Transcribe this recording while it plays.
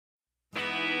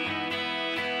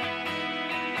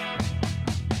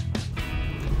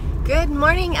Good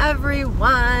morning,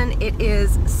 everyone. It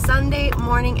is Sunday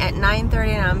morning at 9:30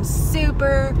 and I'm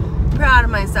super proud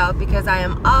of myself because I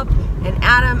am up and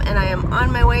at 'em and I am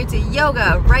on my way to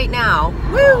yoga right now.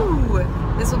 Woo!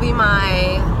 This will be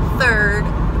my third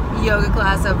yoga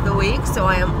class of the week, so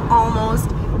I am almost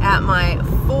at my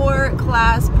 4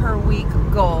 class per week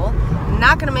goal.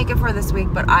 Not gonna make it for this week,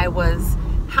 but I was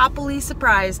happily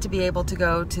surprised to be able to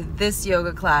go to this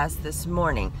yoga class this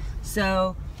morning.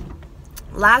 So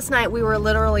last night we were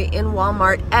literally in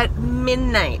Walmart at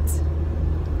midnight.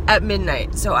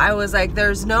 So I was like,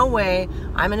 there's no way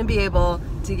I'm gonna be able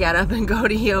to get up and go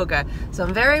to yoga. So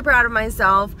I'm very proud of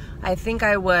myself. I think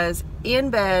I was in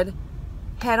bed,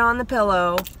 head on the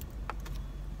pillow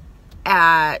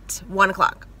at 1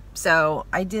 o'clock. So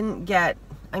I didn't get,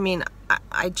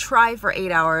 I try for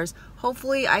 8 hours.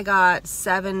 Hopefully I got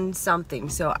 7 something.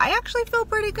 So I actually feel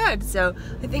pretty good. So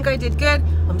I think I did good.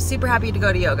 I'm super happy to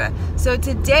go to yoga. So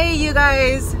today, you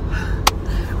guys,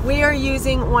 we are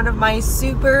using one of my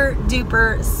super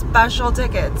duper special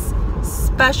tickets.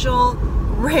 Special,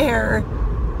 rare.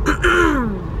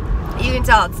 You can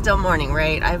tell it's still morning,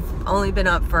 right? I've only been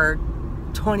up for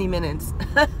 20 minutes.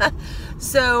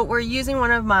 So we're using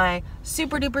one of my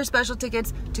super duper special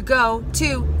tickets to go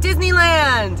to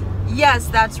Disneyland. Yes,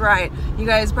 that's right. You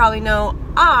guys probably know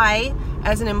I,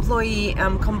 as an employee,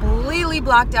 am completely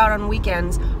blocked out on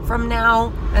weekends from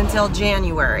now until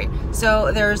January.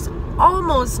 So there's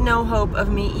almost no hope of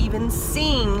me even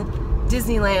seeing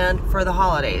Disneyland for the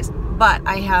holidays. But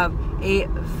I have a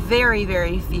very,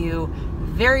 very few,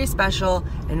 very special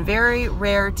and very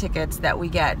rare tickets that we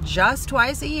get just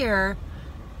twice a year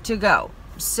to go.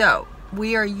 So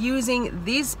we are using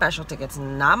these special tickets,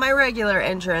 not my regular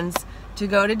entrance, to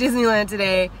go to Disneyland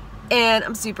today, and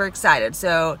I'm super excited.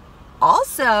 So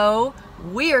also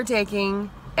we are taking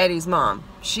Eddie's mom.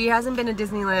 She hasn't been to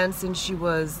Disneyland since she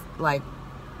was like,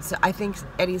 so I think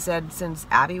Eddie said since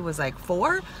Abby was like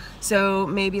 4, so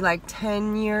maybe like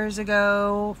 10 years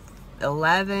ago,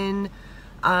 11.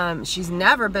 She's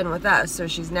never been with us, so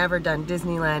she's never done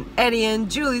Disneyland Eddie and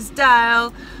Julie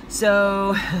style.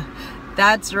 So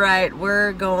that's right,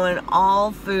 we're going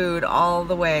all food all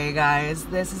the way, guys.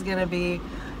 This is gonna be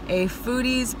a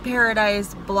foodie's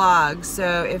paradise blog.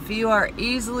 So if you are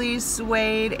easily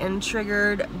swayed and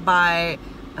triggered by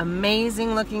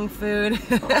amazing looking food,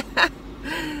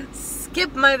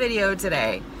 skip my video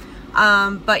today.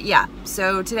 But yeah,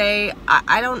 so today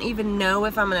I don't even know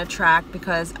if I'm gonna track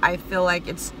because I feel like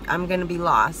I'm gonna be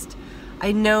lost.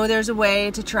 I know there's a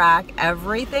way to track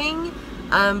everything,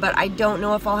 but I don't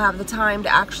know if I'll have the time to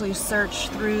actually search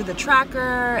through the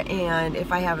tracker and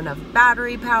if I have enough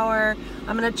battery power.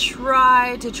 I'm gonna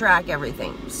try to track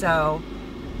everything, so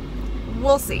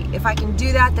we'll see. If I can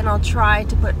do that, then I'll try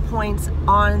to put points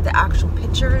on the actual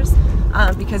pictures,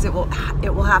 because it will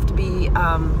have to be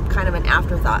kind of an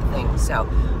afterthought thing. So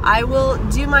I will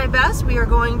do my best. We are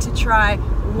going to try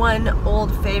one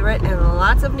old favorite and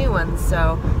lots of new ones.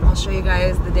 So I'll show you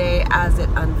guys the day as it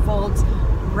unfolds.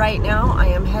 Right now I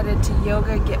am headed to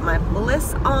yoga, get my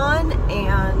bliss on,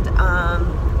 and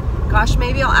gosh,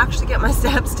 maybe I'll actually get my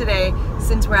steps today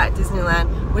since we're at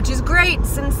Disneyland, which is great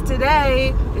since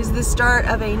today is the start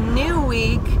of a new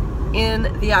week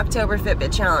in the October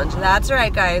Fitbit Challenge. That's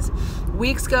right, guys.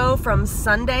 Weeks go from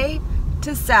Sunday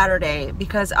to Saturday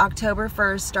because October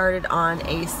 1st started on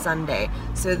a Sunday.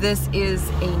 So this is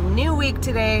a new week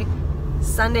today,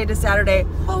 Sunday to Saturday.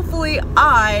 Hopefully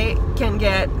I can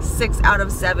get 6 out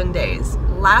of 7 days.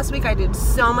 Last week I did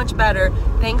so much better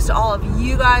thanks to all of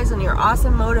you guys and your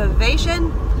awesome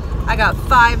motivation. I got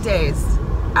 5 days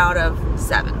out of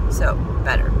 7, so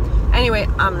better. Anyway,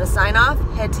 I'm gonna sign off,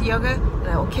 head to yoga, and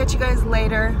I will catch you guys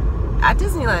later at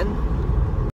Disneyland.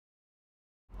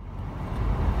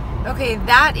 Okay,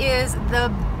 that is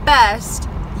the best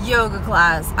yoga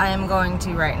class I am going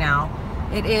to right now.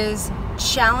 It is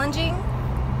challenging.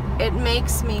 It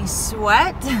makes me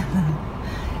sweat.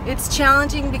 It's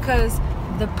challenging because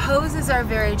the poses are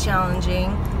very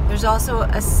challenging. There's also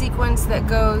a sequence that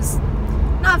goes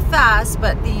not fast,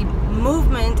 but the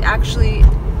movement actually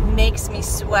makes me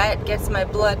sweat, gets my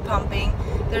blood pumping.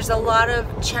 There's a lot of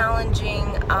challenging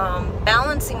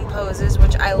balancing poses,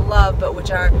 which I love, but which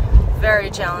are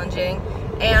very challenging.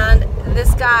 And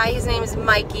this guy, his name is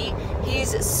Mikey,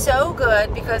 he's so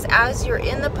good because as you're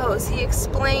in the pose, he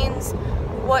explains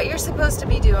what you're supposed to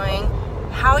be doing,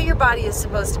 how your body is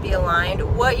supposed to be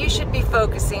aligned, what you should be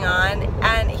focusing on,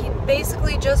 and he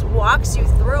basically just walks you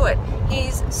through it.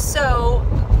 He's so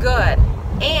good.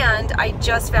 And I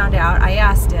just found out, I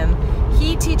asked him,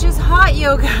 he teaches hot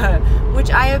yoga, which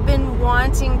I have been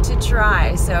wanting to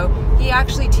try. So he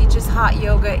actually teaches hot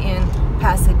yoga in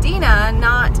Pasadena,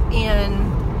 not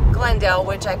in Glendale,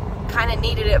 which I kind of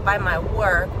needed it by my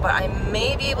work, but I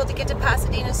may be able to get to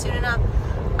Pasadena soon enough.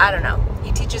 I don't know.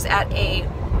 He teaches at a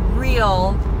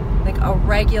real, like a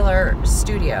regular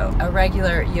studio, a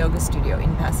regular yoga studio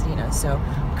in Pasadena. So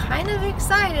kind of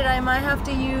excited. I might have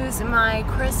to use my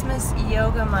Christmas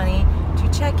yoga money to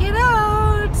check it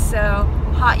out. So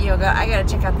hot yoga, I gotta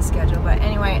check out the schedule. But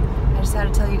anyway, I just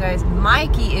had to tell you guys,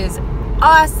 Mikey is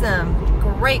awesome.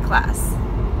 Great class.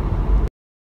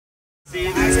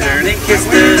 Turn and kiss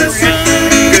the sun,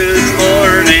 good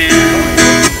morning.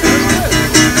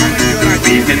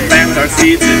 We can plant our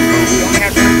seeds and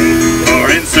grow,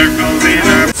 or in circles in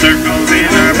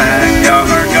our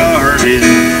backyard garden.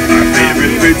 Our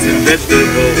favorite fruits and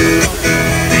vegetables,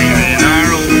 in our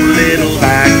own little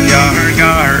backyard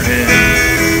garden.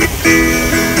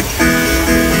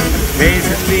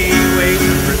 Patiently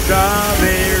waiting for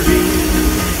strawberries.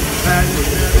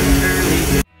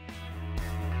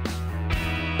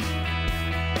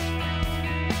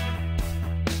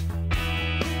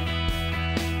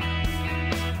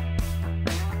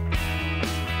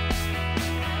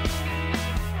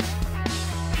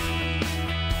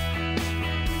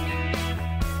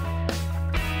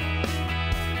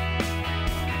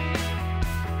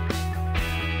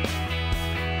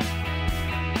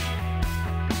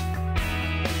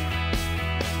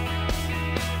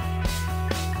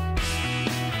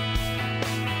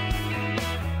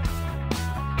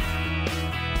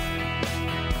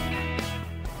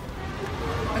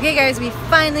 Okay guys, we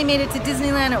finally made it to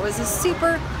Disneyland. It was a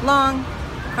super long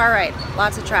car ride,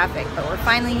 lots of traffic, but we're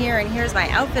finally here, and here's my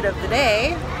outfit of the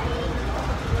day.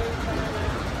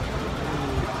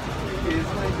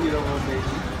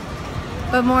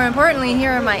 But more importantly,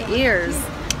 here are my ears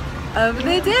of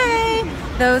the day.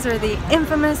 Those are the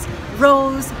infamous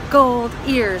rose gold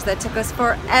ears that took us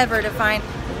forever to find.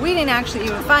 We didn't actually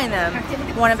even find them.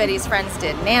 One of Eddie's friends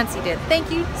did. Nancy did.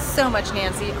 Thank you so much,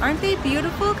 Nancy. Aren't they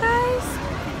beautiful, guys?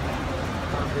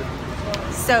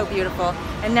 So beautiful.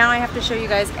 And now I have to show you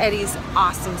guys Eddie's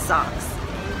awesome socks.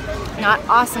 Not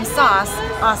awesome sauce,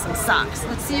 awesome socks.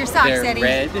 Let's see your socks, They're Eddie.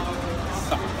 Red socks.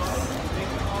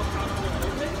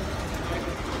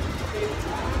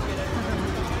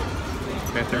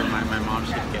 I have to remind my mom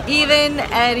she can get. Even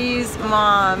Eddie's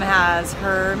mom has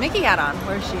her Mickey hat on.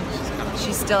 Where is she?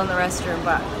 She's still in the restroom,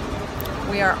 but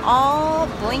we are all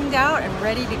blinged out and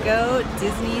ready to go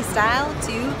Disney style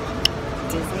to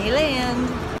Disneyland.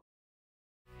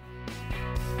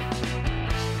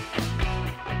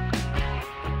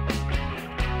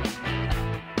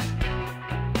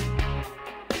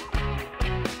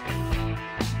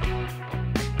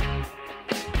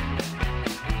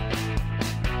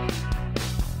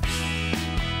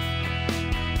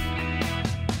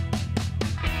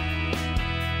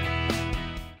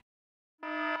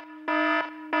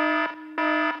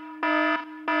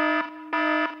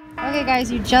 Okay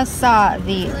guys, you just saw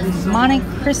the Monte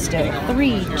Cristo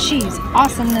 3 cheese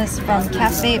awesomeness from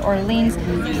Cafe Orleans.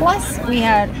 Plus we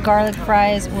had garlic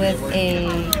fries with a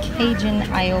Cajun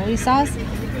aioli sauce.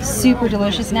 Super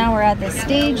delicious. Now we're at the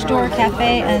Stage Door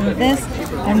Cafe, and this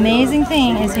amazing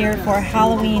thing is here for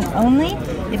Halloween only.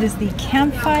 It is the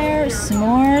Campfire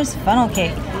S'mores Funnel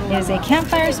Cake. It is a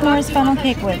Campfire S'mores Funnel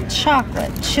Cake with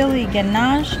chocolate, chili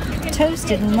ganache,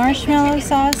 toasted marshmallow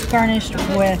sauce, garnished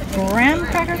with graham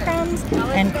cracker crumbs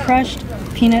and crushed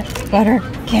peanut butter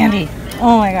candy.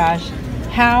 Oh my gosh.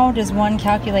 How does one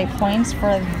calculate points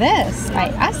for this, I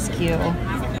ask you?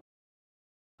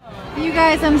 You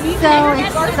guys, I'm so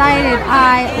excited.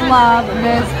 I love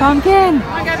this pumpkin.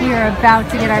 We are about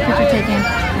to get our picture taken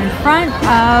in front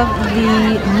of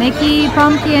the Mickey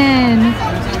pumpkin.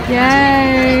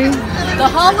 Yay! The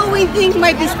Halloween things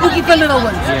might be spooky for little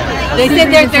ones. Yeah. They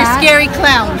said they're scary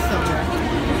clowns.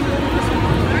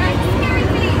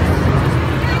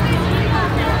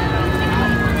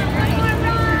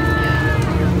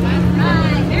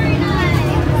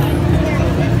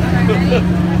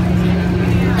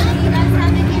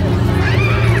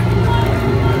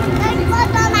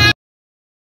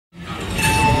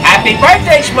 Happy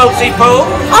birthday, Smokesy Poo!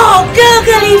 Oh,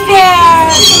 googly bear!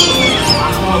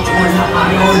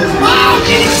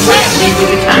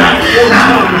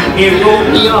 It rolled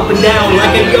me up and down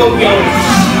like a yo-yo.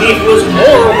 It was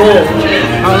horrible.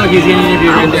 Oh look, he's getting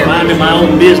interviewed right there. Minding my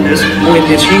own business when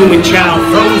this human child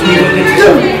throws me with it.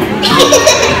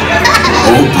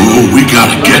 Oh, Boo, we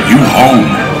gotta get you home.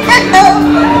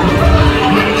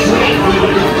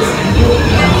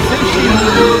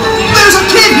 There's a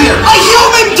kid here! A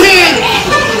human kid!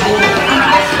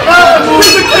 Oh,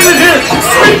 there's a kid in here!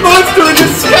 Sweet monster in the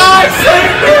sky!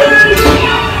 Save me!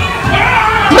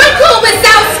 Michael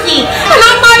Wazowski! I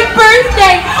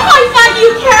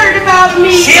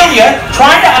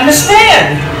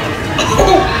bed.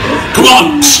 Come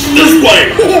on, this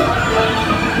way.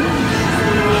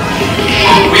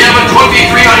 We have a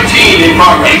 2319 in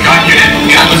progress. Hey, got unit.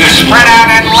 Get in position. Spread out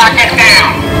and lock it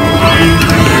down.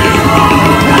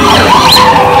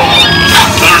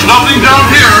 There's nothing down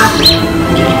here.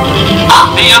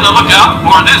 Be on the lookout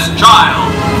for this child.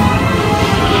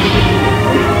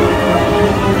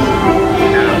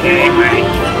 Okay, buddy.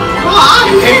 I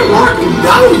hate working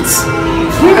nights.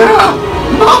 Yeah,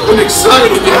 nothing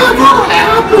exciting ever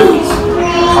happens.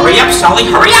 Hurry up, Sully,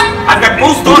 hurry up. I've got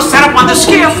both doors set up on the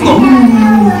scare floor.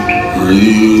 Are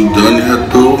you done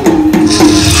yet, though?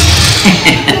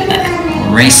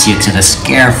 I'll race you to the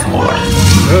scare floor.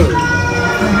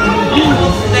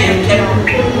 There, kiddo.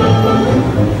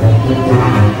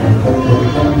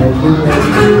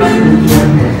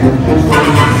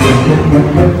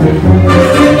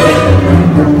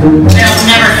 They'll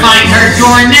never find her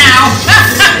door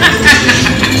now.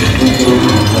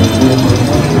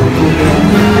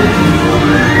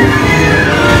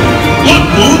 Look,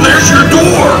 Boo, there's your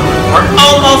door. We're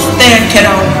almost there,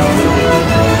 kiddo.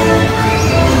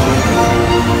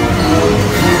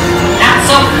 Not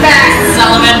so fast,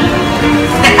 Sullivan.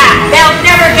 They'll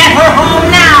never get her home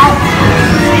now.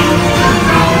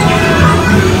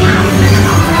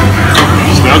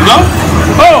 Snug up?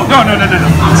 Oh, no.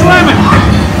 Slam it.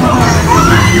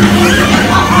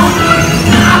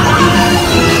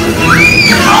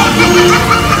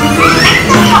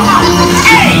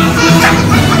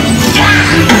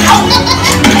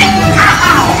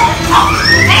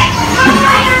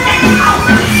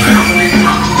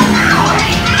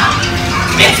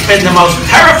 It's been the most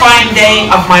terrifying day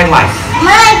of my life.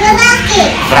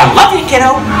 But I love you,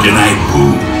 kiddo. Good night,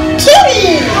 Boo.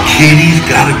 Kitty! Kitty's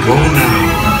gotta go now.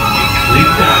 Sleep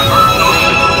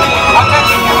down.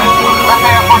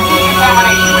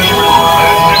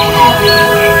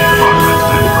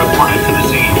 Reported to the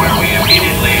scene where we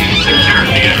immediately secured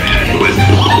the area with.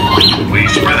 We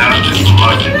spread out and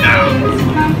locked it down.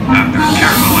 After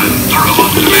careful and thorough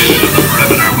observation of the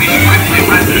perimeter, we quickly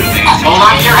rendered these. Hold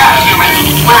on to your hat, human.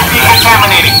 We're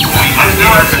decontaminating. We have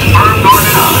neither confirmed nor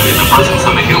denied the presence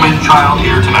of a human child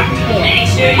here tonight.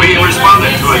 We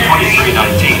responded to a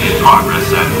 2319 in progress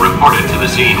and reported to the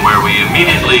scene where we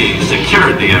immediately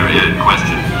secured the area in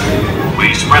question.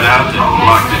 We spread out and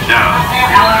locked it down.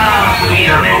 After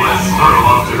careful and thorough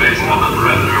observation of the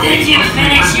perimeter, Did you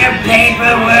finish your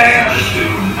paperwork?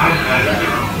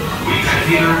 we have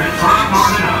neither confirmed nor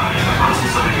denied the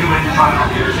presence of a human child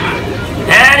here tonight.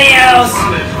 Adios.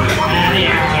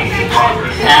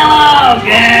 Hello,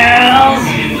 girls.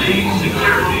 Immediately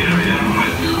secured the area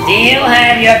with. Do you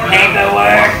have your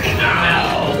paperwork?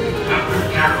 After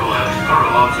careful and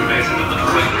thorough observation of the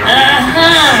perimeter.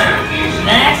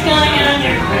 That's going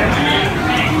under permanent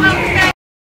record.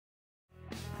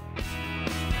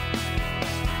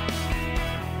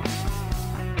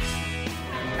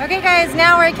 Okay guys,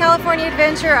 now we're at California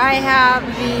Adventure. I have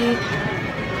the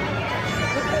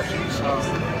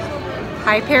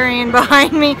Hyperion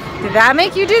behind me. Did that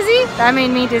make you dizzy? That made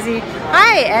me dizzy.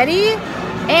 Hi, Eddie.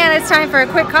 And it's time for a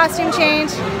quick costume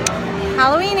change.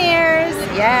 Halloween ears,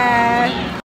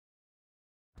 yeah.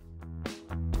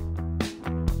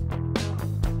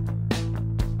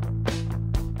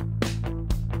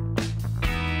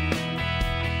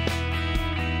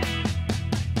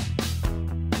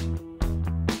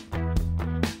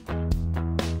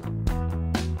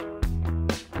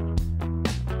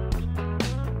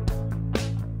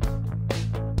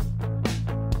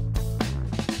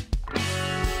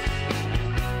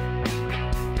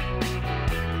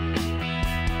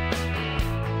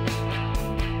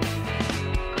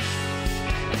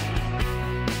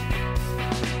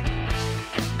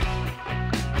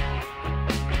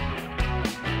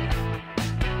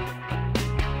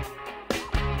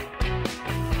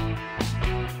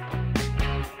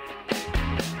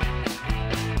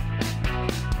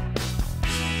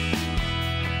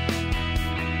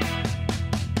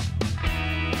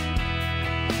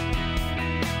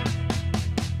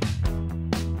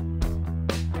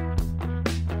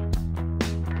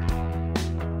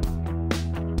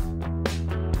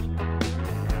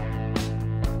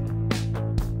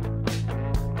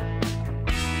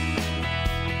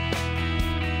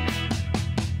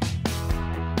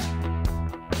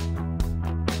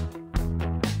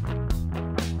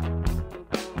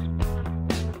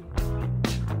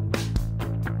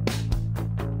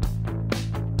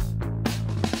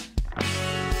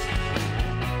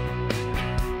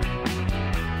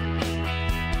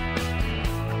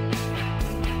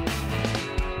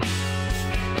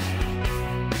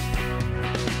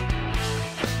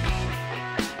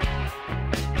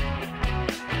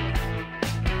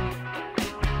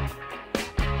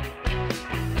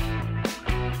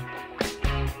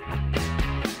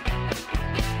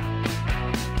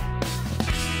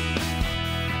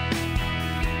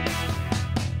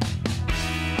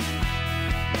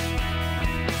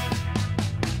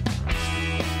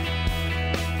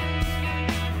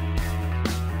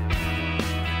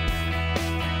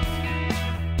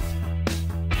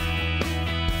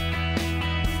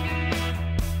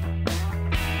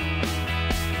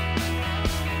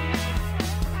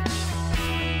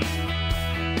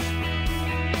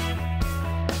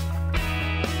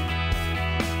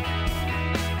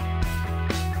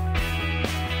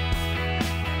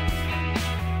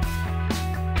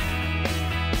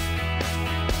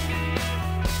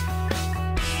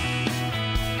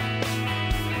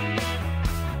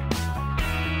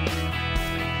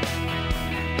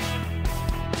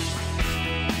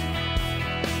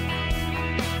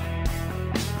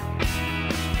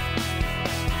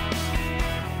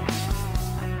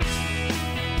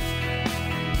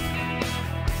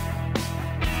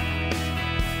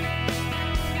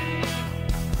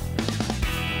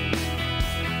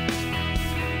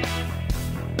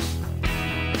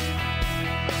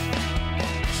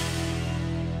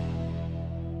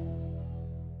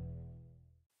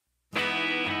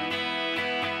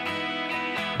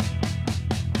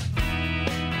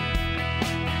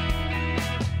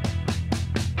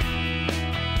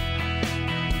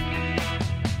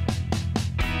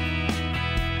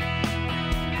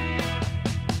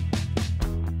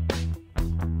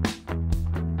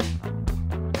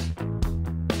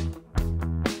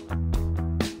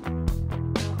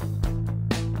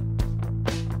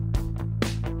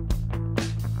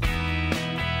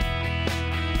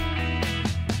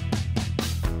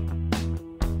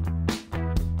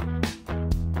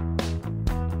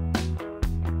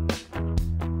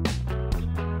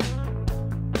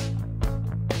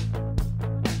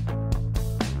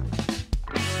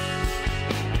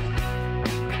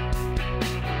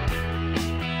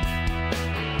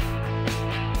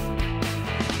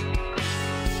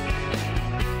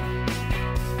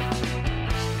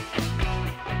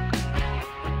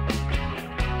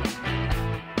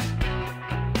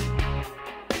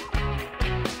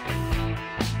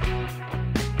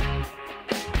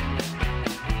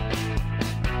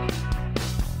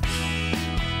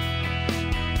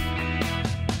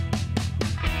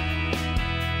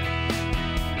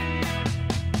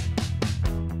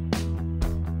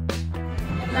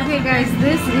 Okay guys,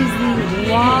 this is the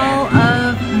wall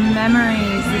of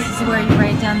memories. This is where you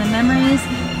write down the memories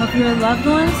of your loved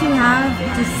ones who have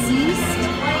deceased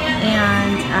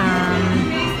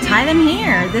and tie them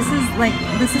here. This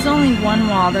is only one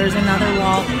wall. There's another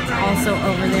wall also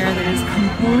over there that is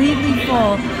completely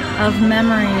full of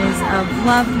memories of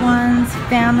loved ones,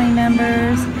 family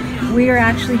members. We are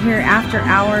actually here after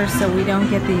hours, so we don't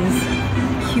get these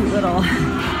cute little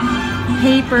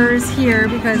papers here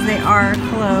because they are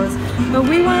closed. But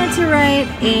we wanted to write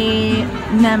a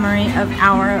memory of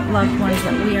our loved ones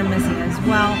that we are missing as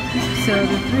well. So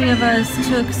the three of us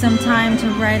took some time to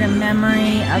write a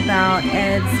memory about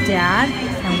Ed's dad,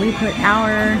 and we put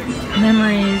our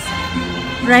memories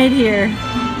right here.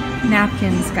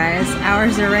 Napkins, guys.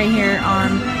 Ours are right here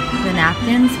on the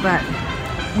napkins, but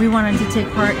we wanted to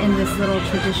take part in this little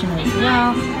tradition as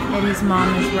well. Eddie's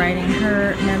mom is writing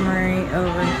her memory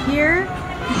over here,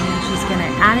 and she's gonna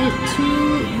add it to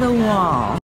the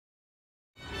wall.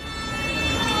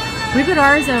 We put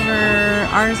ours over,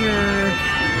 ours are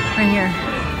right here.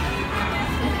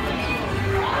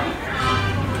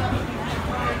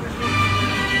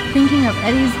 Thinking of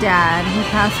Eddie's dad, he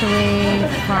passed away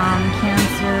from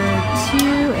cancer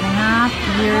 2.5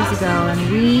 years ago, and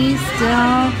we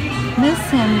still miss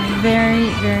him very,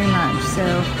 very much. So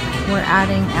we're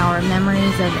adding our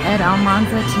memories of Ed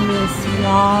Almanza to this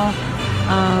wall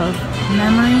of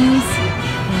memories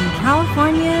in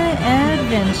California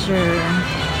adventure.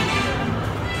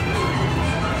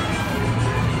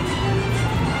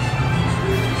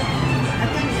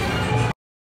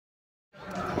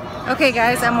 Okay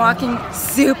guys, I'm walking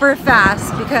super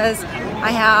fast because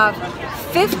I have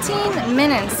 15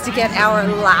 minutes to get our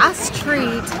last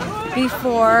treat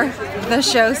before the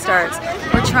show starts.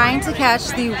 We're trying to catch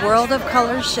the World of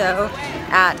Color show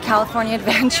at California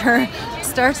Adventure. It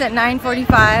starts at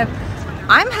 9:45.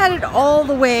 I'm headed all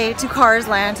the way to Cars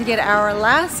Land to get our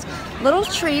last little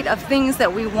treat of things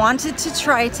that we wanted to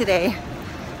try today.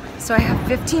 So I have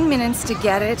 15 minutes to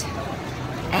get it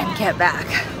and get back.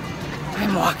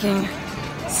 I'm walking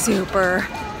super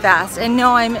fast, and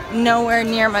no, I'm nowhere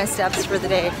near my steps for the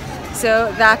day.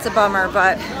 So that's a bummer,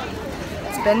 but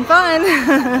it's been fun.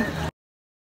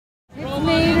 It's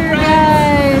Mater,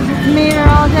 guys. It's Mater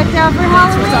all decked out for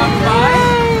Halloween.